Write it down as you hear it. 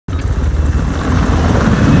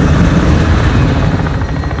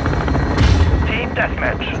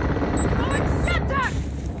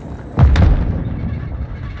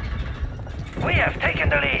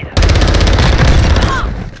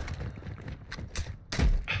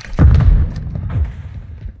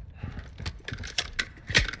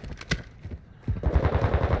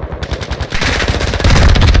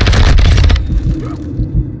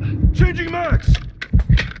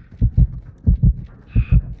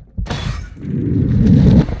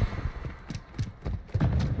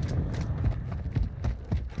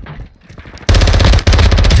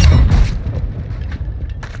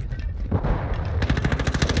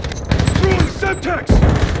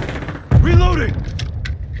Reloading!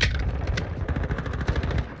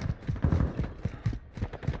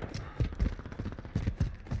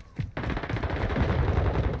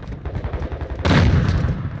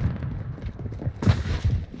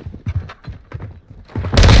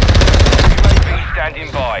 UAV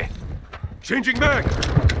standing by. Changing mag!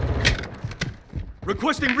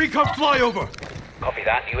 Requesting recon flyover! Copy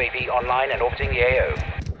that. UAV online and orbiting the AO.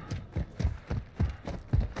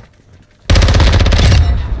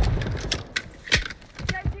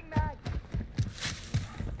 Changing mag.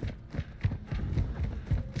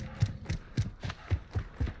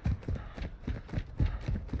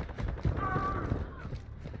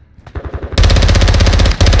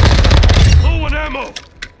 Low on ammo!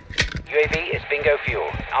 UAV is bingo fuel.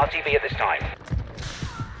 RTV at this time.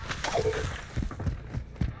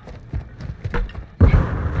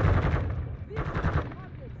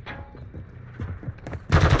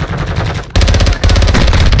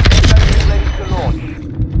 Ready to launch.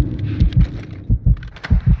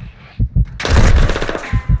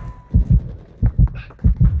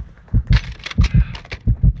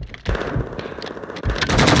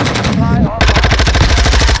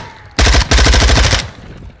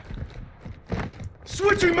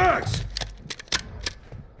 Switching mags!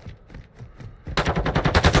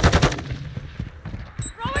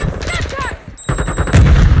 Throwing center!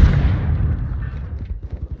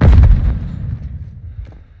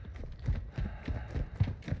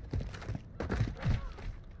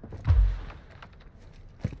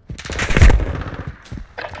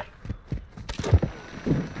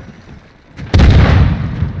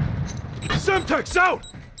 Semtex out!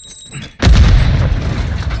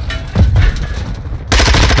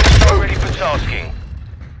 Ready for tasking.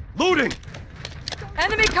 Loading!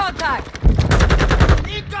 Enemy contact!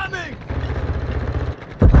 Incoming!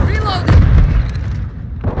 Reloading!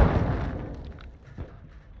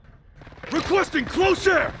 Requesting close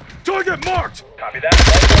air! Target marked! Copy that.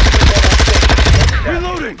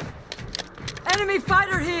 Reloading! Enemy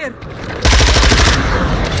fighter here!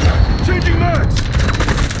 Changing mags!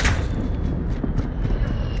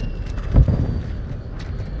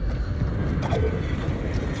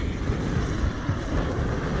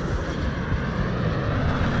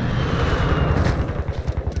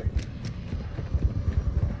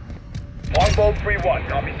 Longbow 3-1,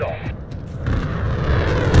 copy zone.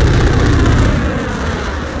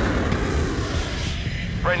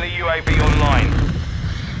 Friendly UAV online.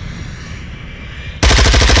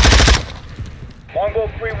 Longbow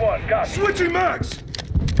 3-1, copy. Switching mags!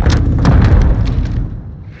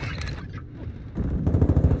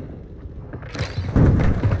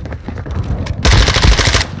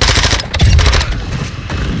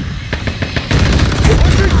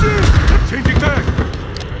 RPG! Changing mag!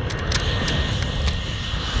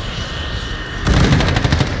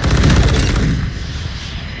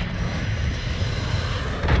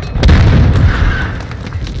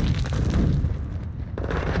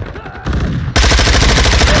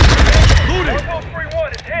 Longbow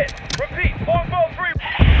 3-1 is hit. Repeat, Longbow 3.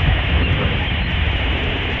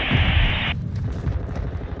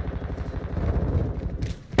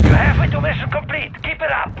 You're halfway to mission complete. Keep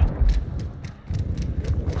it up.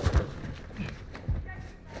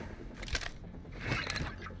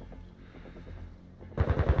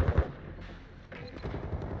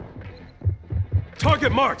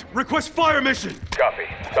 Target marked! Request fire mission! Copy.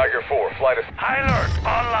 Tiger 4, flight is high alert,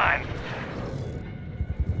 online.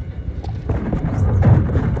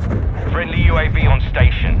 Friendly UAV on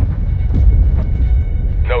station.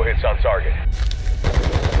 No hits on target.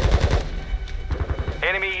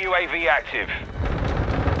 Enemy UAV active.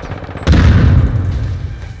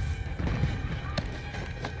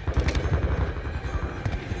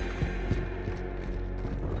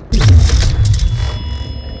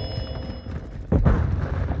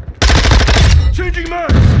 Changing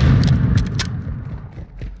mags!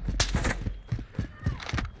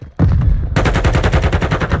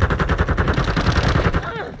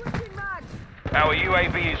 Our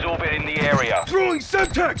UAV is orbiting the area. Throwing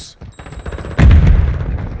Semtex!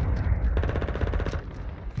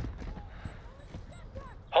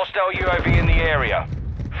 Hostile UAV in the area.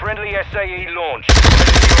 Friendly SAE launch.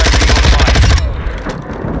 Friendly UAV online.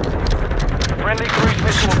 Friendly cruise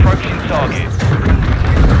missile approaching target.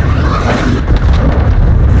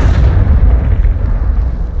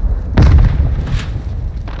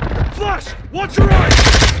 Flash! Watch your eyes!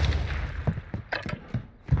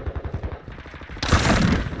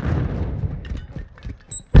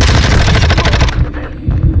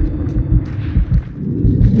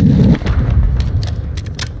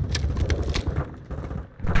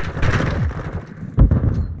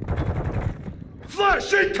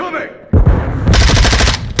 Flash incoming!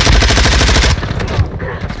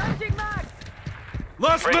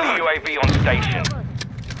 Last Friendly mag! UAV on station.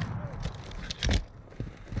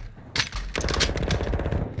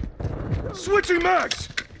 Switching mags!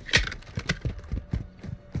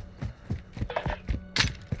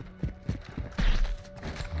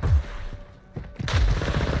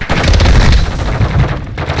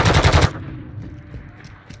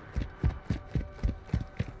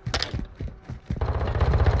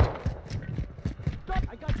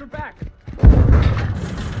 I got your back.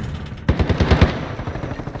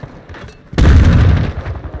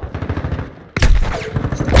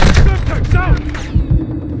 Semtex out!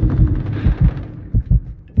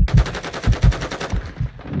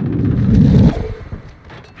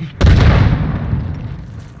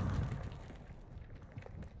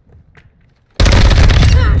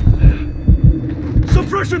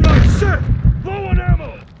 Suppression mag set! Low on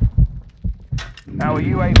ammo! Our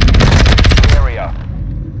UAV in the area.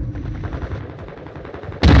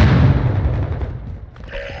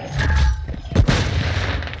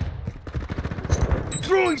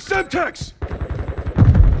 Throwing Semtex!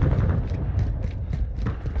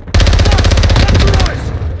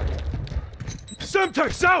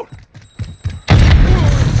 Semtex out!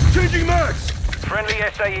 Changing mags! Friendly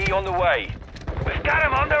SAE on the way. We've got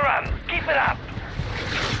him on the run. Keep it up.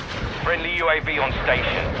 Friendly UAV on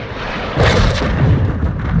station.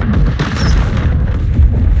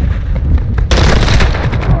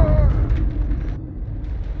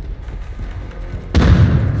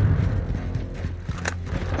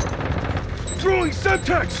 Throwing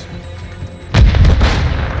Semtex!